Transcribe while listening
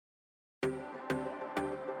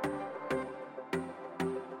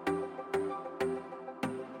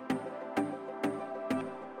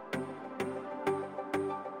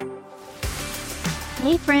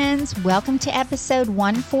Hey friends, welcome to episode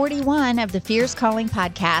 141 of the Fierce Calling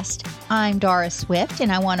podcast. I'm Doris Swift,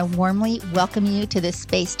 and I want to warmly welcome you to this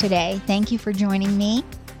space today. Thank you for joining me,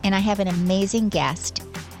 and I have an amazing guest,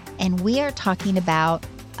 and we are talking about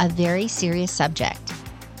a very serious subject,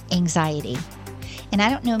 anxiety. And I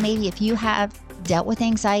don't know, maybe if you have dealt with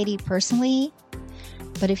anxiety personally,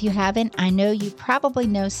 but if you haven't, I know you probably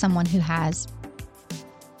know someone who has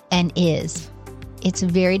and is. It's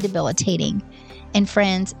very debilitating. And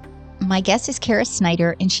friends, my guest is Caris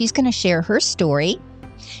Snider, and she's going to share her story.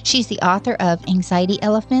 She's the author of Anxiety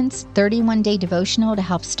Elephants, 31-Day Devotional to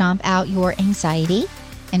Help Stomp Out Your Anxiety.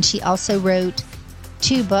 And she also wrote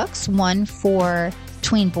 2 books, one for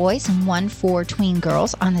tween boys and one for tween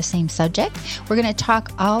girls on the same subject. We're going to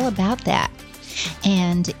talk all about that.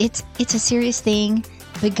 And it's a serious thing,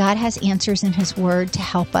 but God has answers in His Word to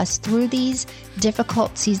help us through these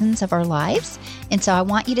difficult seasons of our lives. And so I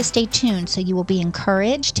want you to stay tuned so you will be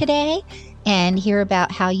encouraged today and hear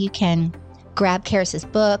about how you can grab Caris's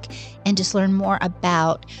book and just learn more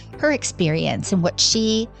about her experience and what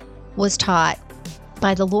she was taught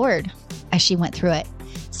by the Lord as she went through it.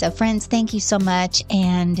 So friends, thank you so much.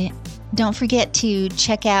 And don't forget to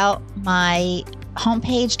check out my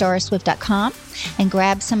homepage, dorisswift.com, and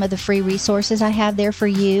grab some of the free resources I have there for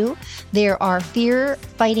you. There are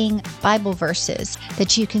fear-fighting Bible verses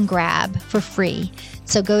that you can grab for free.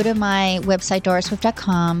 So go to my website,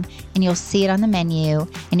 dorisswift.com, and you'll see it on the menu,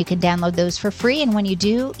 and you can download those for free. And when you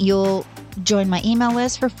do, you'll join my email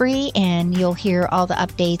list for free, and you'll hear all the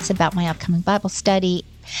updates about my upcoming Bible study.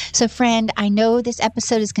 So friend, I know this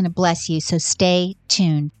episode is going to bless you, so stay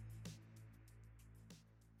tuned.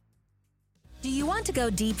 Do you want to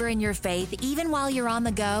go deeper in your faith even while you're on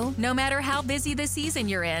the go? No matter how busy the season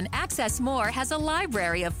you're in, Access More has a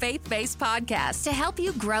library of faith-based podcasts to help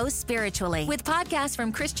you grow spiritually. With podcasts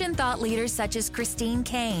from Christian thought leaders such as Christine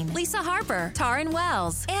Kane, Lisa Harper, Taryn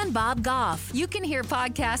Wells, and Bob Goff. You can hear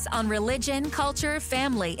podcasts on religion, culture,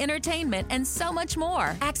 family, entertainment, and so much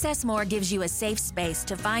more. Access More gives you a safe space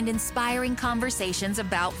to find inspiring conversations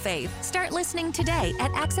about faith. Start listening today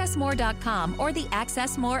at accessmore.com or the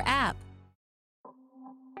Access More app.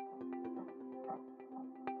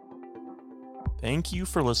 Thank you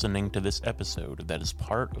for listening to this episode that is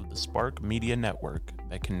part of the Spark Media Network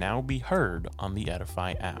that can now be heard on the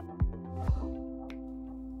Edify app.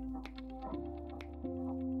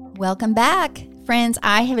 Welcome back. Friends,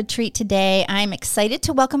 I have a treat today. I'm excited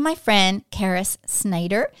to welcome my friend, Caris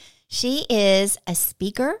Snider. She is a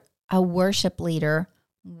speaker, a worship leader,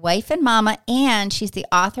 wife and mama, and she's the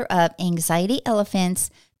author of Anxiety Elephants,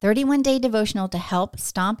 31-Day Devotional to Help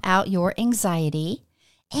Stomp Out Your Anxiety.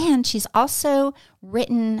 And she's also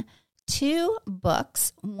written 2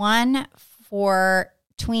 books, one for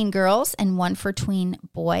tween girls and one for tween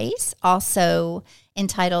boys, also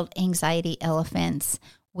entitled Anxiety Elephants,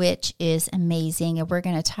 which is amazing. And we're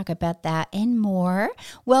going to talk about that and more.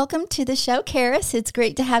 Welcome to the show, Caris. It's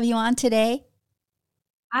great to have you on today.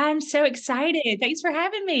 I'm so excited. Thanks for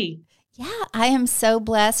having me. Yeah, I am so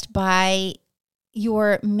blessed by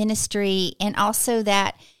your ministry and also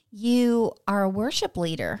that you are a worship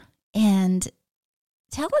leader. And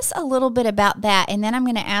tell us a little bit about that. And then I'm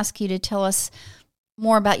going to ask you to tell us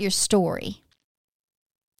more about your story.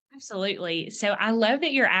 Absolutely. So I love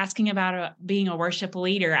that you're asking about being a worship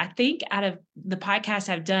leader. I think out of the podcasts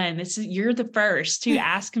I've done, you're the first to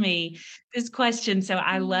ask me this question. So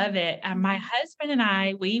I love it. My husband and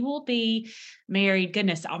I, we will be married,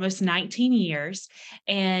 goodness, almost 19 years.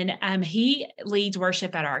 And he leads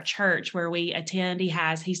worship at our church where we attend.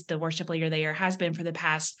 He's the worship leader there, has been for the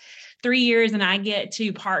past 3 years, and I get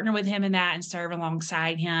to partner with him in that and serve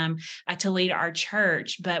alongside him to lead our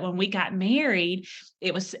church. But when we got married,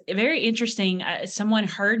 it was very interesting. Someone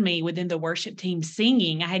heard me within the worship team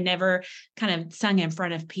singing. I had never kind of sung in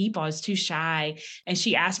front of people. I was too shy. And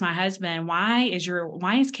she asked my husband, why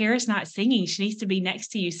is Caris not singing? She needs to be next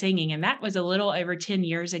to you singing. And that was a little over 10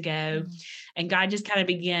 years ago. Mm-hmm. And God just kind of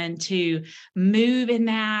began to move in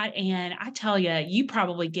that. And I tell you, you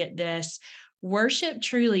probably get this. Worship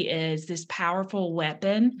truly is this powerful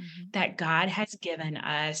weapon that God has given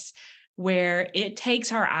us, where it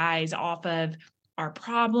takes our eyes off of our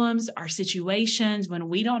problems, our situations, when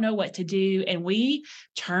we don't know what to do, and we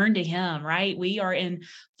turn to Him, right? We are in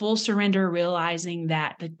full surrender, realizing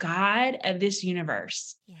that the God of this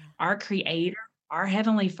universe, our Creator, our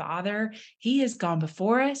Heavenly Father, He has gone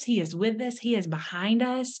before us. He is with us. He is behind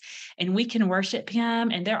us, and we can worship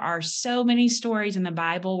Him. And there are so many stories in the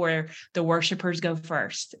Bible where the worshipers go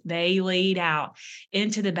first. They lead out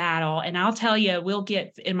into the battle. And I'll tell you, we'll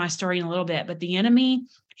get in my story in a little bit, but the enemy,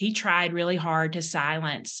 he tried really hard to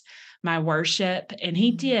silence my worship. And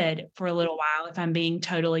he did for a little while, if I'm being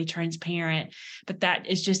totally transparent. But that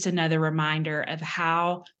is just another reminder of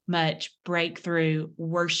how much breakthrough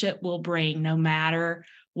worship will bring, no matter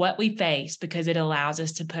what we face, because it allows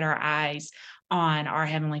us to put our eyes on our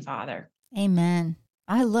Heavenly Father. Amen.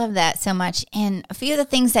 I love that so much. And a few of the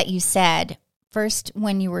things that you said, first,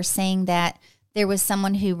 when you were saying that there was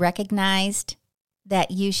someone who recognized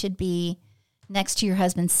that you should be next to your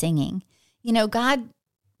husband singing. You know, God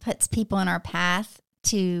puts people in our path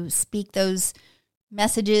to speak those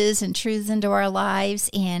messages and truths into our lives.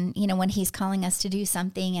 And, you know, when he's calling us to do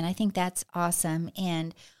something, and I think that's awesome.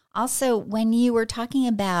 And also when you were talking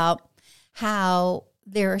about how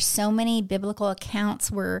there are so many biblical accounts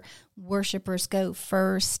where worshipers go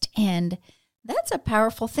first, and that's a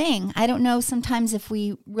powerful thing. I don't know sometimes if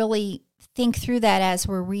we really think through that as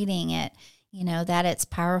we're reading it, you know, that it's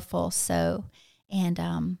powerful. So, and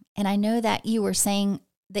I know that you were saying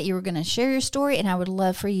that you were going to share your story, and I would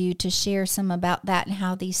love for you to share some about that and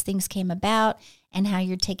how these things came about and how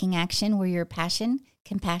you're taking action where your passion,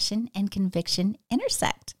 compassion, and conviction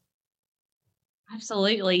intersect.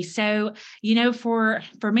 Absolutely. So, you know, for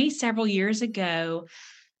me several years ago,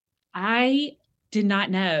 I did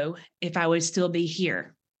not know if I would still be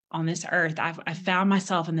here on this earth. I found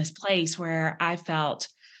myself in this place where I felt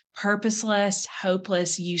purposeless,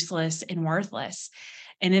 hopeless, useless, and worthless.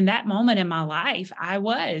 And in that moment in my life, I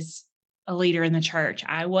was a leader in the church.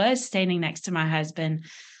 I was standing next to my husband,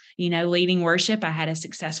 you know, leading worship. I had a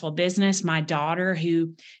successful business. My daughter,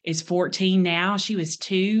 who is 14 now, she was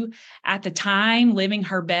 2 at the time, living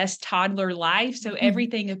her best toddler life. So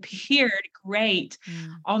everything appeared great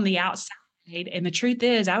on the outside. And the truth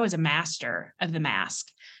is, I was a master of the mask.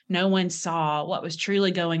 No one saw what was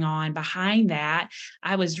truly going on behind that.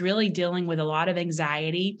 I was really dealing with a lot of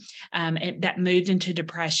anxiety that moved into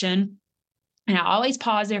depression. And I always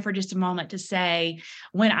pause there for just a moment to say,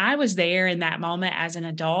 when I was there in that moment as an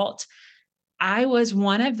adult, I was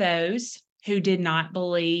one of those who did not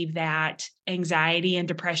believe that anxiety and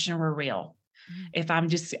depression were real. I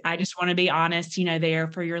just want to be honest, you know,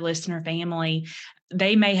 there for your listener family.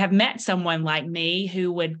 They may have met someone like me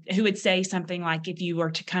who would say something like, if you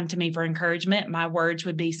were to come to me for encouragement, my words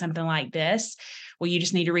would be something like this: well, you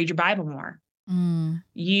just need to read your Bible more.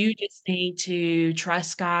 You just need to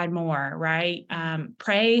trust God more, right?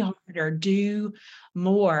 Pray harder, do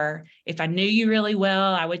more. If I knew you really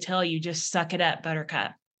well, I would tell you, just suck it up,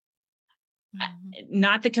 buttercup.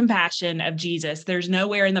 Not the compassion of Jesus. There's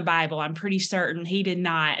nowhere in the Bible, I'm pretty certain, he did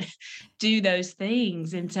not do those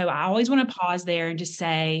things. And so I always want to pause there and just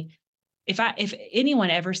say, if anyone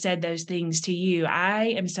ever said those things to you, I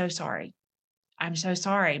am so sorry. I'm so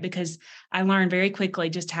sorry, because I learned very quickly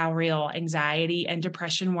just how real anxiety and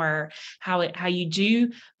depression were, how you do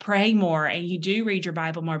pray more and you do read your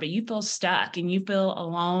Bible more, but you feel stuck and you feel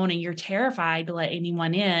alone and you're terrified to let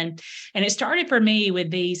anyone in. And it started for me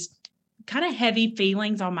with these kind of heavy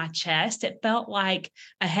feelings on my chest. It felt like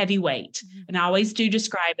a heavy weight. And I always do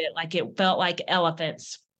describe it like it felt like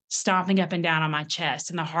elephants stomping up and down on my chest.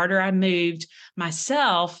 And the harder I moved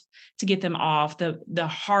myself to get them off, the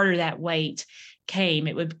harder that weight came.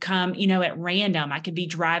 It would come, you know, at random. I could be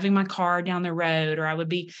driving my car down the road, or I would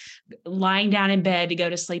be lying down in bed to go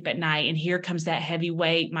to sleep at night. And here comes that heavy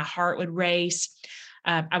weight. My heart would race.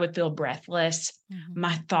 I would feel breathless.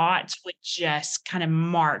 My thoughts would just kind of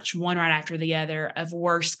march one right after the other of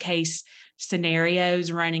worst case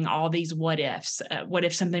scenarios, running all these what ifs. What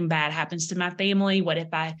if something bad happens to my family? What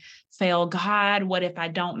if I fail God? What if I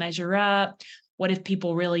don't measure up? What if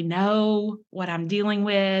people really know what I'm dealing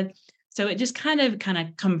with? So it just kind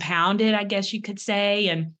of compounded, I guess you could say.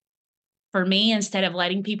 And for me, instead of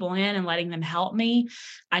letting people in and letting them help me,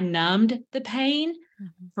 I numbed the pain.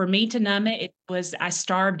 For me to numb it, I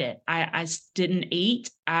starved it. I didn't eat.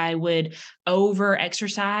 I would over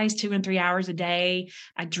exercise 2 and 3 hours a day.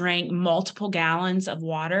 I drank multiple gallons of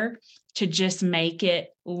water to just make it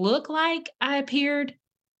look like I appeared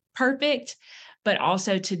perfect, but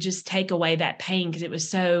also to just take away that pain, because it was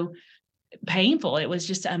so painful. It was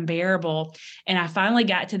just unbearable. And I finally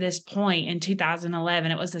got to this point in 2011.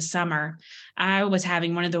 It was the summer. I was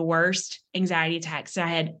having one of the worst anxiety attacks I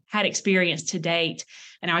had experienced to date.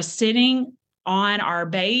 And I was sitting on our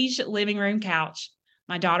beige living room couch.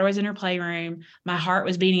 My daughter was in her playroom. My heart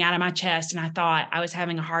was beating out of my chest. And I thought I was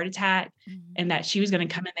having a heart attack and that she was going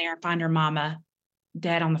to come in there and find her mama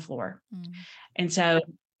dead on the floor. And so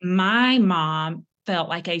my mom felt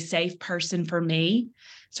like a safe person for me.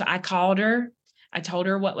 So I called her. I told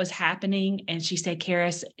her what was happening. And she said,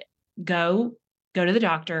 Caris, go to the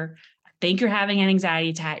doctor. I think you're having an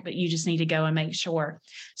anxiety attack, but you just need to go and make sure.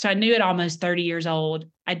 So I knew at almost 30 years old,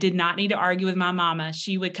 I did not need to argue with my mama.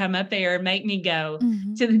 She would come up there and make me go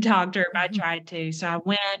to the doctor if I tried to. So I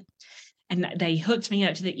went and they hooked me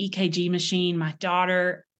up to the EKG machine. My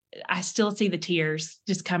daughter, I still see the tears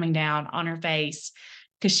just coming down on her face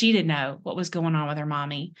because she didn't know what was going on with her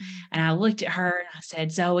mommy. And I looked at her and I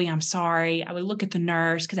said, Zoe, I'm sorry. I would look at the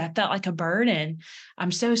nurse because I felt like a burden.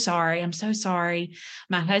 I'm so sorry. I'm so sorry.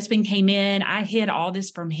 My husband came in. I hid all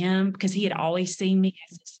this from him because he had always seen me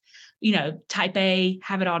as this, type A,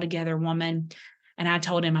 have it all together woman. And I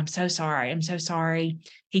told him, I'm so sorry. I'm so sorry.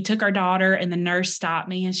 He took our daughter and the nurse stopped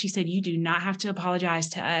me and she said, you do not have to apologize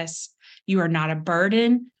to us. You are not a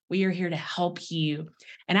burden. We are here to help you.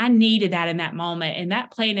 And I needed that in that moment. And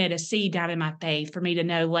that planted a seed down in my faith for me to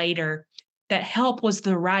know later that help was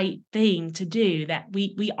the right thing to do, that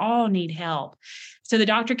we all need help. So the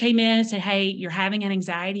doctor came in and said, hey, you're having an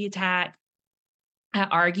anxiety attack. I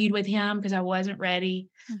argued with him because I wasn't ready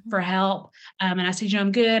for help. And I said,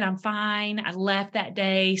 I'm good. I'm fine. I left that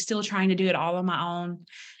day, still trying to do it all on my own.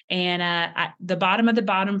 And the bottom of the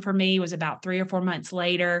bottom for me was about 3 or 4 months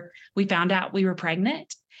later, we found out we were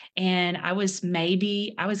pregnant. And I was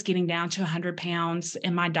getting down to 100 pounds.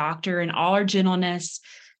 And my doctor, in all her gentleness,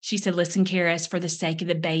 she said, listen, Caris, for the sake of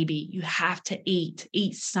the baby, you have to eat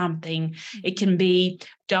something. It can be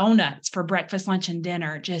donuts for breakfast, lunch, and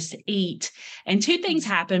dinner. Just eat. And 2 things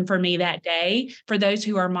happened for me that day. For those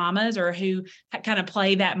who are mamas or who kind of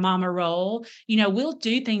play that mama role, we'll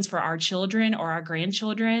do things for our children or our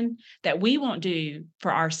grandchildren that we won't do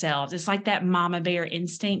for ourselves. It's like that mama bear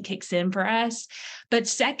instinct kicks in for us. But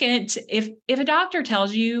second, if a doctor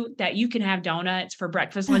tells you that you can have donuts for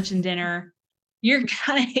breakfast, lunch, and dinner, you're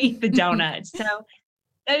going to eat the donuts. So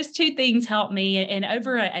those 2 things helped me. And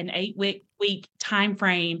over an 8-week time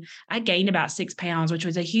frame, I gained about 6 pounds, which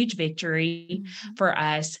was a huge victory for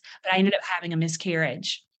us. But I ended up having a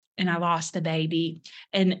miscarriage and I lost the baby.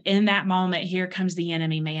 And in that moment, here comes the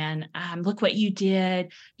enemy, man. Look what you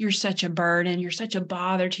did. You're such a burden. You're such a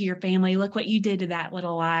bother to your family. Look what you did to that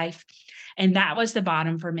little life. And that was the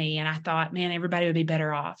bottom for me. And I thought, man, everybody would be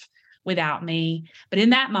better off without me. But in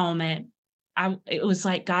that moment, it was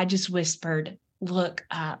like God just whispered, look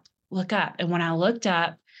up, look up. And when I looked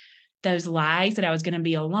up, those lies that I was going to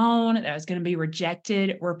be alone, that I was going to be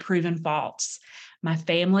rejected, were proven false. My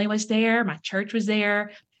family was there. My church was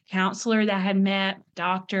there. Counselor that I had met,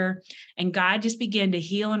 doctor, and God just began to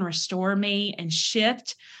heal and restore me and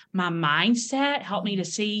shift my mindset, help me to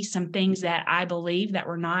see some things that I believed that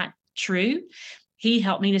were not true. He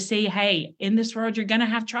helped me to see, hey, in this world, you're going to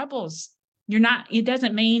have troubles. It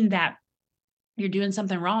doesn't mean that you're doing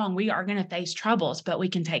something wrong. We are going to face troubles, but we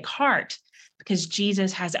can take heart because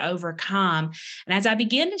Jesus has overcome. And as I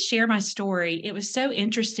began to share my story, it was so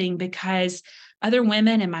interesting because other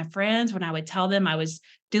women and my friends, when I would tell them I was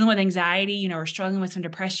dealing with anxiety, or struggling with some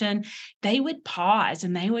depression, they would pause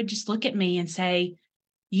and they would just look at me and say,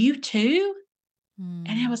 you too? And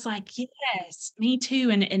I was like, yes, me too.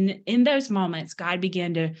 And in those moments, God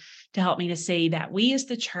began to help me to see that we as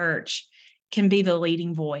the church can be the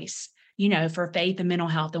leading voice, for faith and mental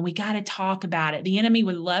health. And we got to talk about it. The enemy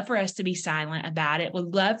would love for us to be silent about it,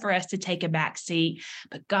 would love for us to take a back seat,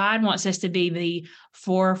 but God wants us to be the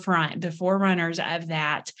forefront, the forerunners of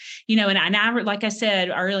that, and I, like I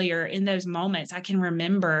said earlier, in those moments, I can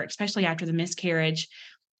remember, especially after the miscarriage,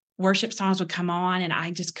 worship songs would come on and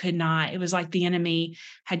I just could not. It was like the enemy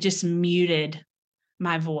had just muted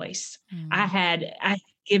my voice. I had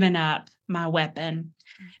given up my weapon.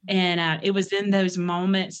 And it was in those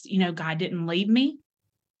moments, God didn't leave me.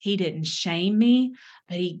 He didn't shame me,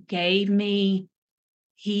 but he gave me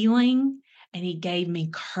healing and he gave me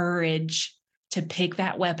courage to pick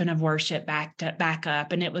that weapon of worship back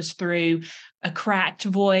up. And it was through a cracked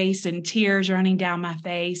voice and tears running down my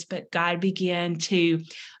face. But God began to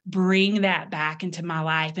bring that back into my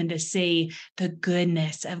life and to see the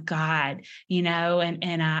goodness of God,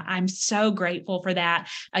 and I'm so grateful for that.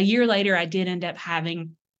 A year later, I did end up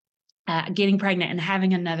getting pregnant and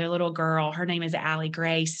having another little girl. Her name is Allie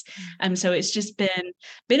Grace. So it's just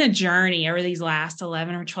been a journey over these last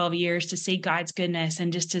 11 or 12 years to see God's goodness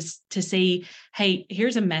and just to see, hey,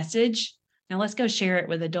 here's a message. Now let's go share it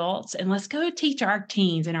with adults and let's go teach our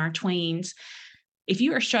teens and our tweens. If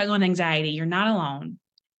you are struggling with anxiety, you're not alone.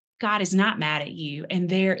 God is not mad at you and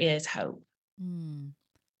there is hope.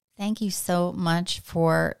 Thank you so much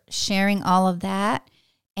for sharing all of that.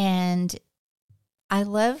 And I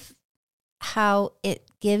love how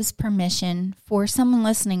it gives permission for someone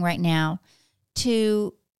listening right now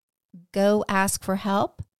to go ask for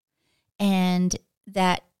help and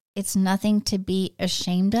that it's nothing to be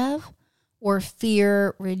ashamed of, or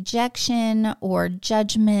fear rejection or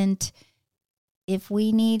judgment. If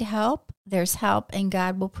we need help, there's help, and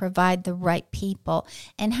God will provide the right people.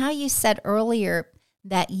 And how you said earlier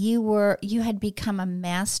that you had become a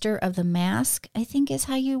master of the mask, I think is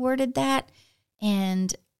how you worded that.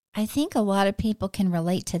 And I think a lot of people can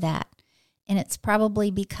relate to that. And it's probably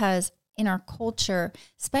because in our culture,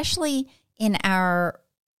 especially in our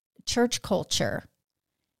church culture,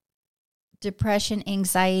 depression,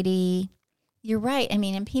 anxiety, you're right. I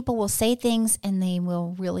mean, and people will say things and they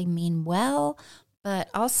will really mean well, but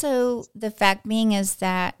also the fact being is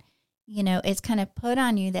that, it's kind of put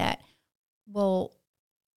on you that, well,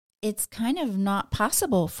 it's kind of not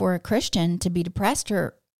possible for a Christian to be depressed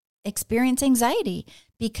or experience anxiety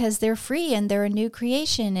because they're free and they're a new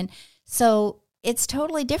creation. And so it's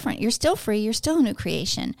totally different. You're still free. You're still a new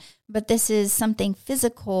creation, but this is something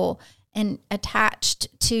physical and attached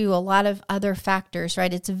to a lot of other factors,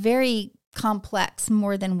 right? It's very complex,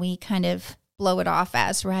 more than we kind of blow it off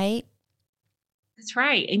as, right? That's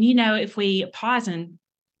right. And, if we pause and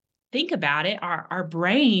think about it, our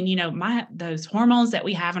brain, those hormones that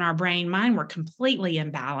we have in our brain, mine were completely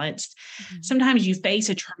imbalanced. Mm-hmm. Sometimes you face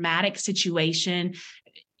a traumatic situation,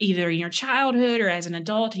 either in your childhood or as an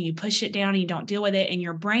adult, and you push it down and you don't deal with it. And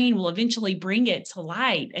your brain will eventually bring it to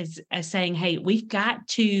light as saying, hey, we've got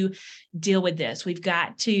to deal with this. We've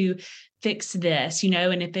got to fix this,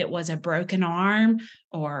 and if it was a broken arm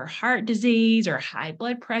or heart disease or high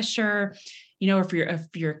blood pressure,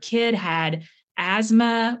 if your kid had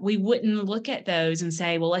asthma, we wouldn't look at those and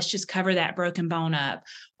say, well, let's just cover that broken bone up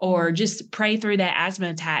or just pray through that asthma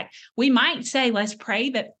attack. We might say, let's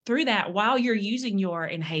pray through that while you're using your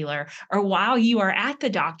inhaler or while you are at the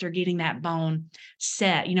doctor getting that bone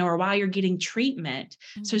set, or while you're getting treatment.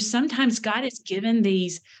 Mm-hmm. So sometimes God has given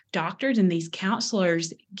these doctors and these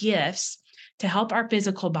counselors gifts to help our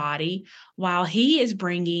physical body while He is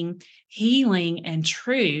bringing healing and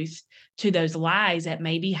truth to those lies that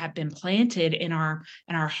maybe have been planted in our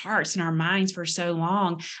hearts and our minds for so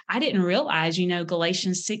long. I didn't realize,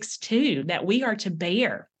 Galatians 6:2, that we are to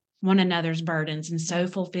bear one another's burdens and so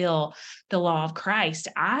fulfill the law of Christ.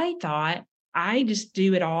 I thought I just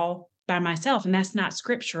do it all by myself, and that's not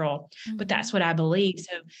scriptural, but that's what I believe.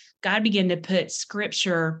 So God began to put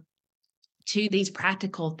scripture to these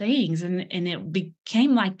practical things, and it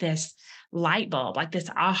became like this light bulb, like this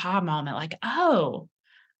aha moment, like, oh,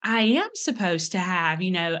 I am supposed to have,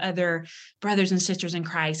 other brothers and sisters in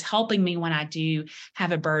Christ helping me when I do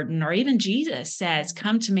have a burden. Or even Jesus says,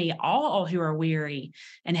 come to me, all who are weary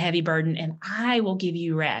and heavy burden, and I will give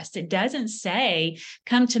you rest. It doesn't say,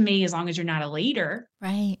 come to me as long as you're not a leader.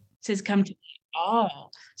 Right. It says, come to me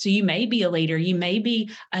all. So you may be a leader. You may be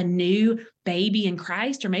a new baby in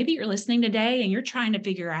Christ, or maybe you're listening today and you're trying to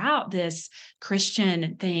figure out this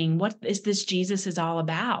Christian thing. What is this Jesus is all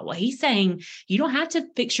about? Well, He's saying you don't have to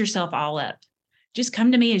fix yourself all up. Just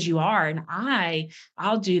come to me as you are, and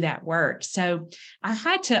I'll do that work. So I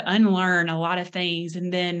had to unlearn a lot of things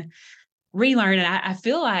and then relearn. And I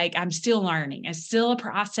feel like I'm still learning. It's still a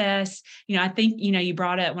process. I think, you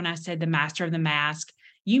brought up when I said the master of the mask.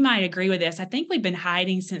 You might agree with this. I think we've been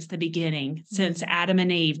hiding since the beginning, since Adam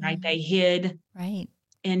and Eve, right? They hid, right,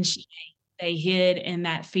 and they hid in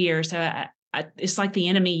that fear. So it's like the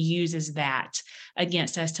enemy uses that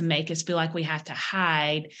against us to make us feel like we have to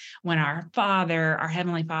hide when our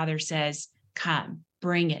Heavenly Father says, "Come,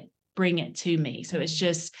 bring it to me." So it's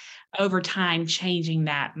just over time changing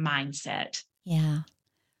that mindset. Yeah,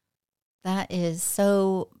 that is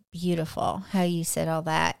so beautiful how you said all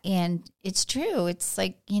that. And it's true. It's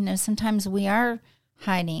like, sometimes we are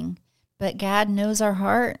hiding, but God knows our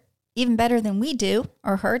heart even better than we do.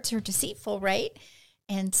 Our hearts are deceitful, right?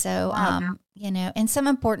 And so, and some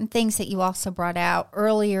important things that you also brought out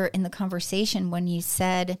earlier in the conversation when you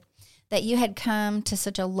said that you had come to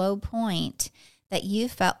such a low point that you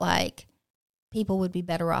felt like people would be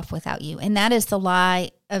better off without you. And that is the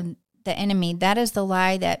lie of the enemy. That is the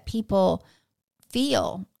lie that people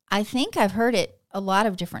feel. I think I've heard it a lot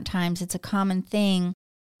of different times. It's a common thing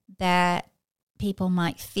that people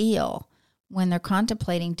might feel when they're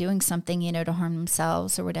contemplating doing something, to harm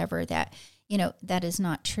themselves or whatever, that, that is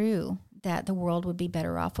not true, that the world would be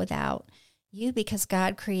better off without you because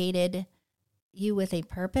God created you with a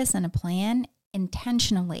purpose and a plan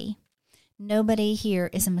intentionally. Nobody here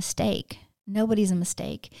is a mistake. Nobody's a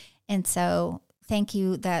mistake. And so thank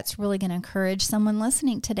you. That's really going to encourage someone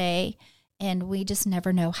listening today. And we just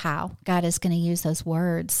never know how God is going to use those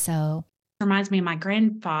words. So reminds me of my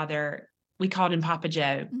grandfather. We called him Papa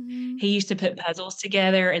Joe. Mm-hmm. He used to put puzzles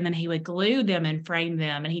together and then he would glue them and frame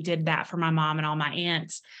them. And he did that for my mom and all my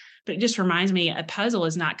aunts but it just reminds me a puzzle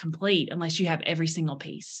is not complete unless you have every single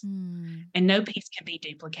piece, and no piece can be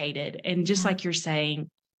duplicated. And just like you're saying,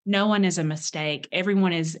 no one is a mistake.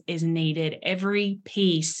 Everyone is needed. Every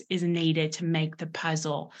piece is needed to make the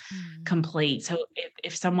puzzle complete. So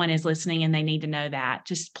if someone is listening and they need to know that,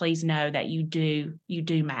 just please know that you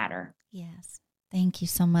do matter. Yes. Thank you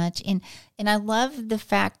so much. And I love the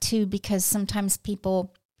fact too, because sometimes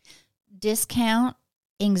people discount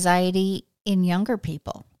anxiety in younger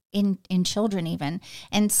people, in children even.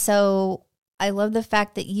 And so I love the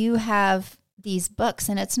fact that you have these books,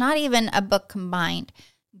 and it's not even a book combined.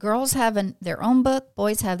 Girls have their own book,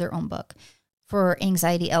 boys have their own book for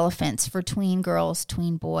anxiety elephants, for tween girls,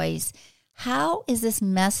 tween boys. How is this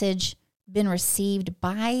message been received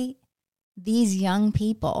by these young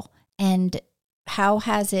people, and how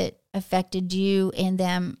has it affected you and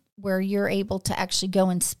them, where you're able to actually go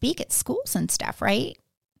and speak at schools and stuff, right?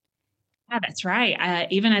 Yeah, that's right.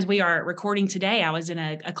 Even as we are recording today, I was in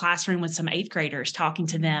a classroom with some 8th graders talking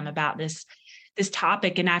to them about this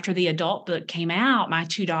topic. And after the adult book came out, my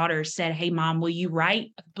 2 daughters said, "Hey, Mom, will you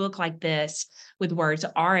write a book like this with words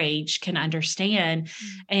our age can understand?"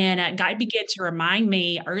 And God began to remind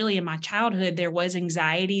me early in my childhood, there was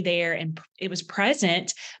anxiety there and it was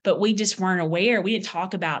present, but we just weren't aware. We didn't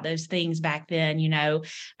talk about those things back then,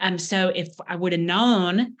 So if I would have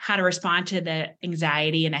known how to respond to the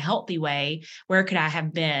anxiety in a healthy way, where could I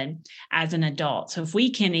have been as an adult? So if we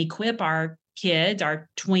can equip our kids, our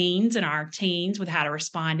tweens and our teens with how to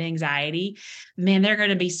respond to anxiety, man, they're going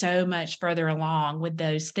to be so much further along with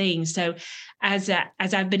those things. So as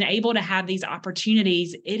I've been able to have these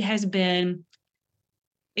opportunities, it has been,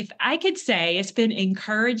 if I could say, it's been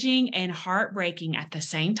encouraging and heartbreaking at the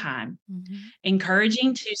same time.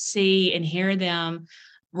 Encouraging to see and hear them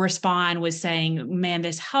respond with saying, "Man,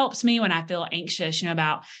 this helps me when I feel anxious,"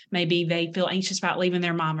 about maybe they feel anxious about leaving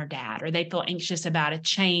their mom or dad, or they feel anxious about a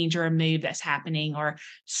change or a move that's happening, or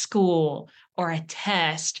school, or a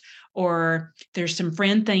test, or there's some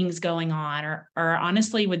friend things going on, or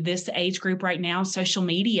honestly, with this age group right now, social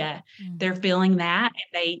media, they're feeling that,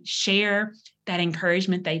 and they share that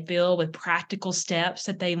encouragement they feel with practical steps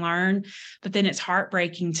that they learn. But then it's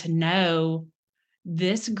heartbreaking to know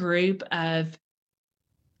this group of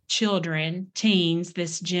children, teens,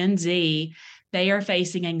 this Gen Z, they are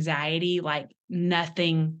facing anxiety like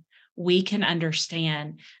nothing we can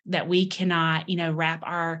understand, that we cannot, wrap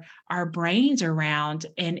our brains around.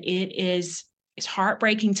 And it's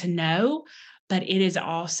heartbreaking to know, but it is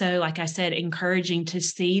also, like I said, encouraging to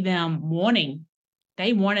see them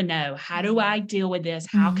they want to know, how do I deal with this?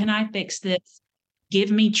 How can I fix this?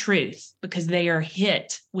 Give me truth, because they are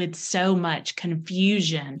hit with so much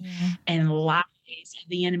confusion and lies of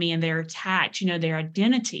the enemy, and they're attacked. Their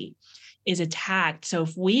identity is attacked. So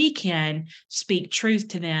if we can speak truth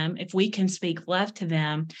to them, if we can speak love to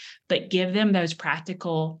them, but give them those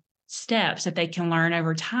practical steps that they can learn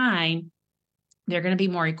over time, they're going to be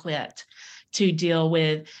more equipped to deal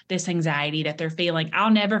with this anxiety that they're feeling.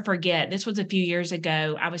 I'll never forget, this was a few years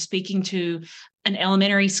ago. I was speaking to an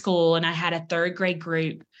elementary school, and I had a 3rd grade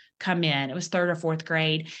group come in. It was 3rd or 4th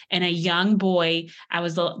grade, and a young boy,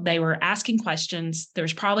 they were asking questions. There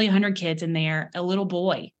was probably 100 kids in there. A little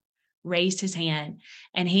boy raised his hand,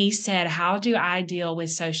 and he said, "How do I deal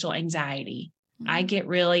with social anxiety? I get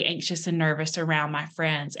really anxious and nervous around my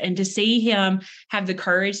friends." And to see him have the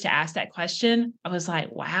courage to ask that question, I was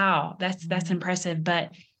like, wow, that's impressive.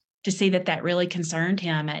 But to see that really concerned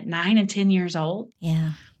him at 9 and 10 years old.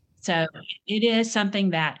 Yeah. So it is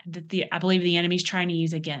something that I believe the enemy's trying to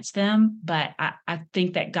use against them. But I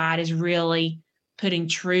think that God is really putting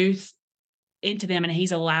truth into them, and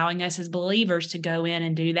he's allowing us as believers to go in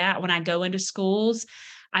and do that. When I go into schools,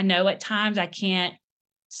 I know at times I can't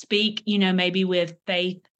speak, maybe with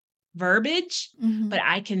faith verbiage, but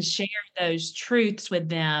I can share those truths with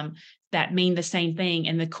them that mean the same thing.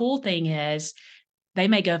 And the cool thing is, they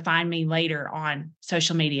may go find me later on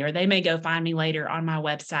social media, or they may go find me later on my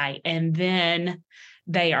website. And then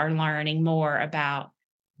they are learning more about,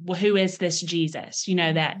 well, who is this Jesus,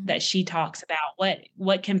 that she talks about.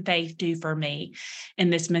 What can faith do for me in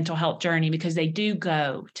this mental health journey? Because they do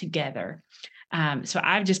go together. So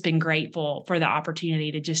I've just been grateful for the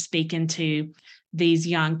opportunity to just speak into these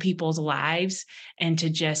young people's lives, and to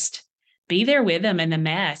just be there with them in the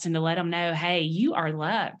mess, and to let them know, hey, you are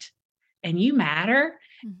loved and you matter,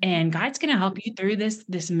 and God's going to help you through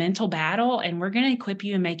this mental battle, and we're going to equip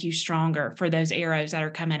you and make you stronger for those arrows that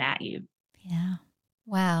are coming at you. Yeah.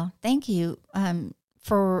 Wow. Thank you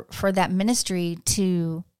for that ministry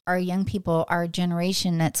to our young people, our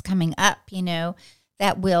generation that's coming up,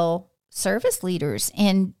 that will serve as leaders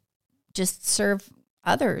and just serve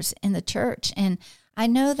others in the church. And I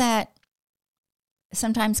know that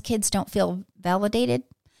sometimes kids don't feel validated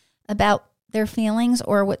about their feelings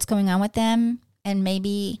or what's going on with them. And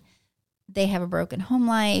maybe they have a broken home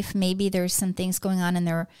life. Maybe there's some things going on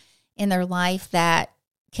in their life that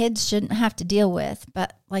kids shouldn't have to deal with.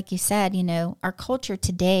 But like you said, our culture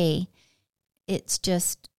today, it's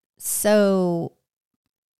just so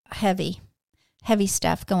heavy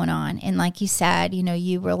stuff going on. And like you said,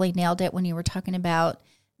 you really nailed it when you were talking about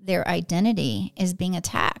their identity is being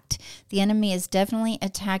attacked. The enemy is definitely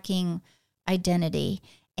attacking identity.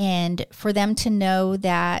 And for them to know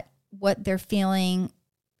that what they're feeling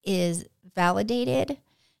is validated,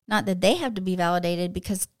 not that they have to be validated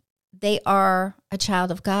because they are a child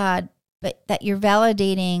of God, but that you're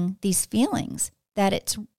validating these feelings, that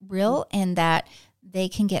it's real and that they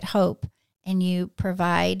can get hope, and you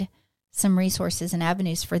provide some resources and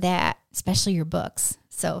avenues for that, especially your books.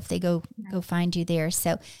 So if they go find you there.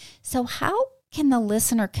 So how can the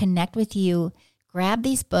listener connect with you, grab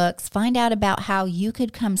these books, find out about how you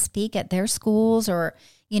could come speak at their schools or,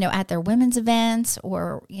 at their women's events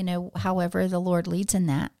or, however the Lord leads in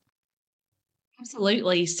that?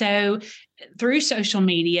 Absolutely. So through social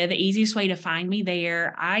media, the easiest way to find me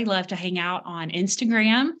there, I love to hang out on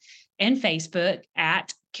Instagram and Facebook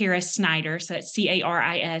at Caris Snider. So that's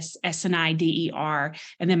Caris Snider.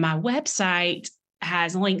 And then my website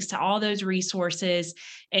has links to all those resources.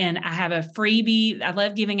 And I have a freebie. I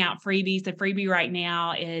love giving out freebies. The freebie right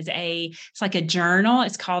now is it's like a journal.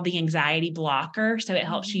 It's called the Anxiety Blocker. So it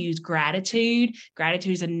helps you use gratitude.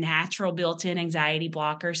 Gratitude is a natural built-in anxiety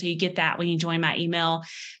blocker. So you get that when you join my email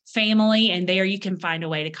family. And there you can find a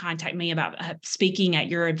way to contact me about speaking at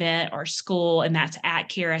your event or school. And that's at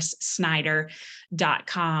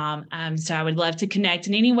carissnider.com. So I would love to connect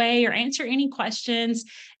in any way or answer any questions.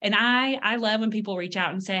 And I love when people reach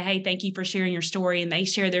out and say, hey, thank you for sharing your story. And they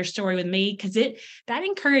share their story with me because that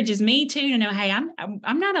encourages me too to know, hey,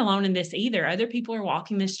 I'm not alone in this either. Other people are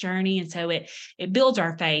walking this journey. And so it builds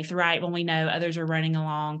our faith, right? When we know others are running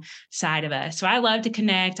alongside of us. So I love to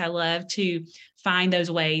connect. I love to find those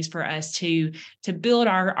ways for us to build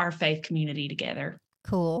our faith community together.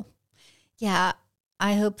 Cool. Yeah.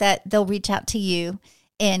 I hope that they'll reach out to you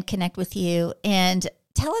and connect with you. And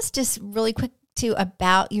tell us just really quick too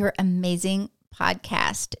about your amazing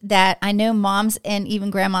podcast that I know moms and even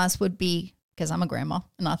grandmas would be, because I'm a grandma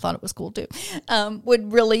and I thought it was cool too,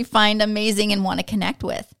 would really find amazing and want to connect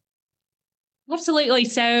with. Absolutely.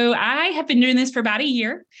 So I have been doing this for about a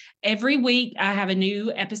year. Every week I have a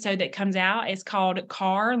new episode that comes out. It's called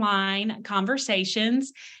Car Line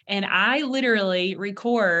Conversations. And I literally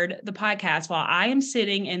record the podcast while I am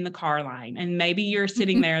sitting in the car line. And maybe you're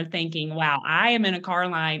sitting there thinking, wow, I am in a car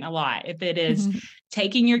line a lot. If it is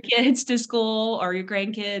taking your kids to school or your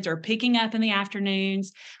grandkids or picking up in the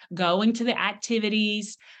afternoons, going to the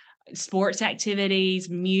activities, sports activities,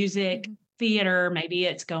 music, theater, maybe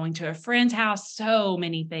it's going to a friend's house, so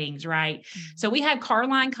many things, right? So we have car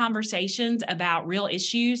line conversations about real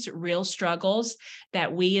issues, real struggles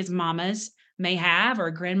that we as mamas may have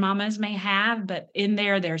or grandmamas may have, but in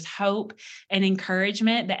there's hope and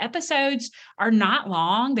encouragement. The episodes are not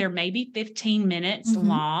long. They're maybe 15 minutes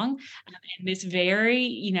long. And it's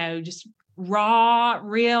very, just raw,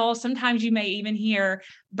 real. Sometimes you may even hear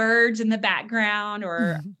birds in the background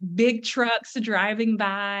or big trucks driving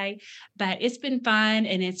by, but it's been fun.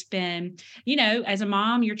 And it's been, as a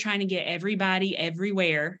mom, you're trying to get everybody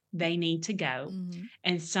everywhere they need to go.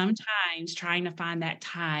 And sometimes trying to find that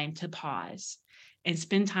time to pause and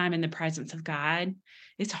spend time in the presence of God,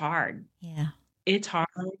 it's hard. Yeah. It's hard.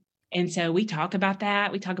 And so we talk about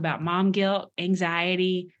that. We talk about mom guilt,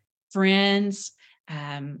 anxiety, friends,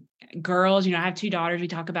 girls, I have 2 daughters. We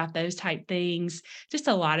talk about those type things, just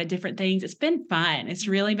a lot of different things. It's been fun. It's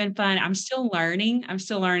really been fun. I'm still learning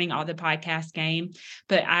all the podcast game,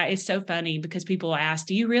 but it's so funny because people ask,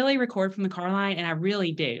 do you really record from the car line? And I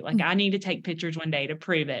really do. Like I need to take pictures one day to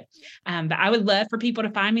prove it. But I would love for people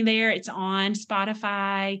to find me there. It's on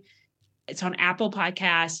Spotify. It's on Apple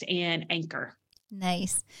Podcast and Anchor.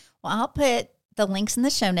 Nice. Well, I'll put the links in the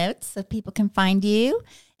show notes so people can find you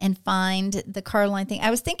and find the car line thing. I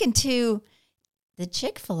was thinking too, the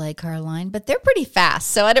Chick-fil-A car line, but they're pretty fast.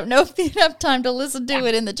 So I don't know if you'd have time to listen to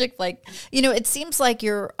it in the Chick-fil-A. It seems like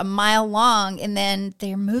you're a mile long and then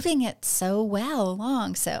they're moving it so well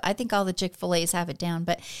along. So I think all the Chick-fil-A's have it down.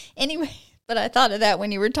 But anyway, I thought of that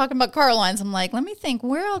when you were talking about car lines. I'm like, let me think,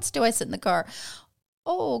 where else do I sit in the car?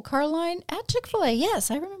 Oh, car line at Chick-fil-A. Yes,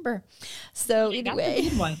 I remember. So anyway.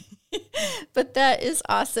 But that is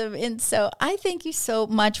awesome. And so I thank you so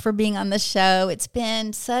much for being on the show. It's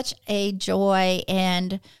been such a joy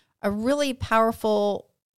and a really powerful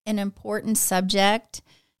and important subject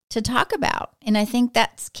to talk about. And I think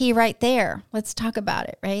that's key right there. Let's talk about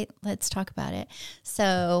it, right? Let's talk about it.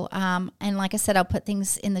 So, and like I said, I'll put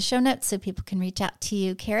things in the show notes so people can reach out to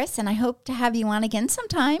you, Caris, and I hope to have you on again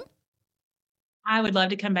sometime. I would love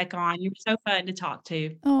to come back on. You were so fun to talk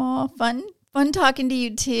to. Oh, fun talking to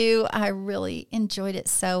you too. I really enjoyed it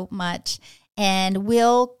so much. And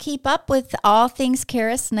we'll keep up with all things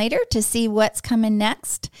Caris Snider to see what's coming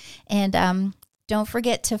next. And don't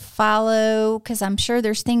forget to follow, because I'm sure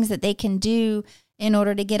there's things that they can do in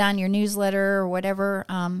order to get on your newsletter or whatever,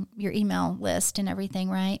 your email list and everything,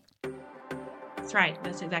 right? That's right.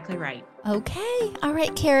 That's exactly right. Okay. All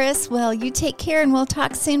right, Caris. Well, you take care and we'll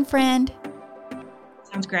talk soon, friend.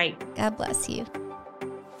 Sounds great. God bless you.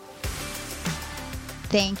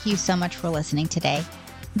 Thank you so much for listening today.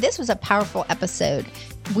 This was a powerful episode.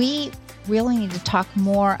 We really need to talk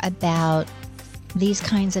more about these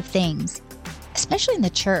kinds of things, especially in the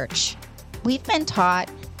church. We've been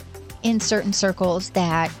taught in certain circles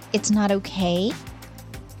that it's not okay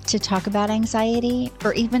to talk about anxiety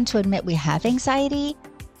or even to admit we have anxiety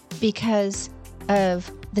because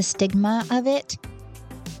of the stigma of it.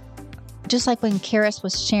 Just like when Caris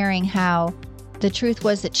was sharing how the truth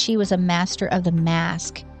was that she was a master of the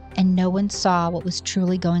mask and no one saw what was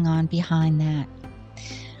truly going on behind that.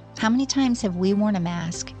 How many times have we worn a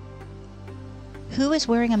mask? Who is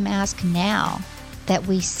wearing a mask now that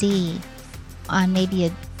we see on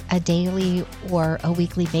maybe a daily or a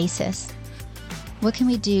weekly basis? What can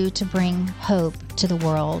we do to bring hope to the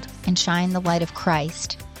world and shine the light of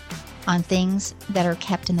Christ on things that are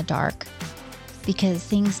kept in the dark? Because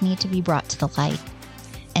things need to be brought to the light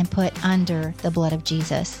and put under the blood of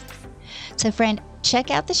Jesus. So friend, check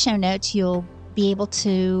out the show notes. You'll be able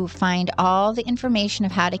to find all the information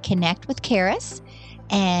of how to connect with Caris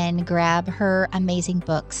and grab her amazing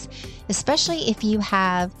books, especially if you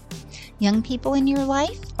have young people in your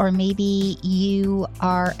life, or maybe you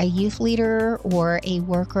are a youth leader or a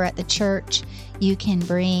worker at the church. You can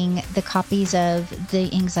bring the copies of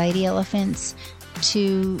the Anxiety Elephants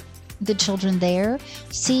to the children there.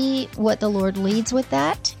 See what the Lord leads with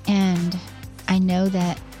that, and I know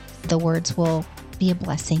that the words will be a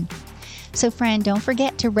blessing. So friend, don't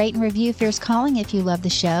forget to rate and review Fierce Calling if you love the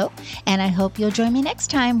show, and I hope you'll join me next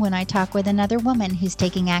time when I talk with another woman who's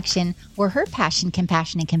taking action where her passion,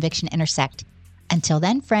 compassion, and conviction intersect. Until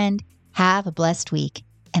then, friend, have a blessed week,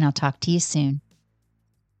 and I'll talk to you soon.